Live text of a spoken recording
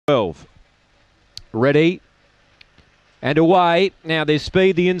Ready. And away. Now there's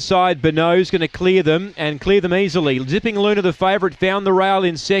speed the inside. Bonneau's going to clear them and clear them easily. Zipping Luna, the favourite, found the rail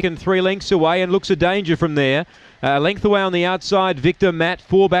in second, 3 lengths away and looks a danger from there. Length away on the outside, Victor Matt.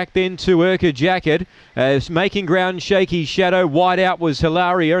 4 back then to Urca Jacket. Making ground, Shaky Shadow. Wide out was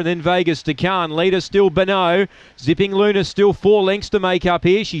Hilaria and then Vegas to Khan. Leader still Bonneau. Zipping Luna still 4 lengths to make up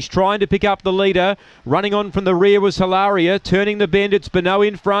here. She's trying to pick up the leader. Running on from the rear was Hilaria. Turning the bend, it's Bonneau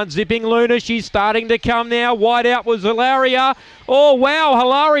in front. Zipping Luna, she's starting to come now. Wide out was Hilaria. Oh, wow,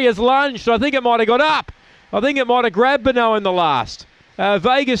 Hilaria's lunged. I think it might have got up. I think it might have grabbed Bonneau in the last.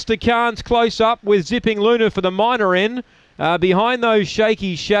 Vegas to Khan's close up with Zipping Luna for the minor end. Behind those,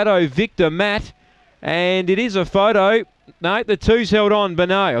 Shaky Shadow, Victor Matt. And it is a photo. No, the two's held on,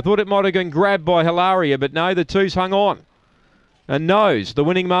 Bonneau. I thought it might have been grabbed by Hilaria, but no, the two's hung on. And Nose, the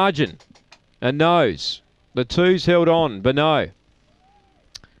winning margin. And Nose, the two's held on, Bonneau.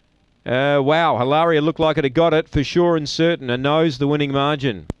 Wow, Hilaria looked like it had got it for sure and certain. And Nose, the winning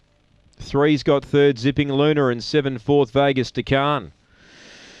margin. 3's got third, Zipping Luna, and 7 fourth, Vegas to Khan.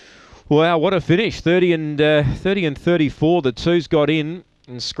 Wow, what a finish. 30 and 34. The two's got in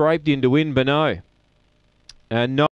and scraped in to win Bonneau.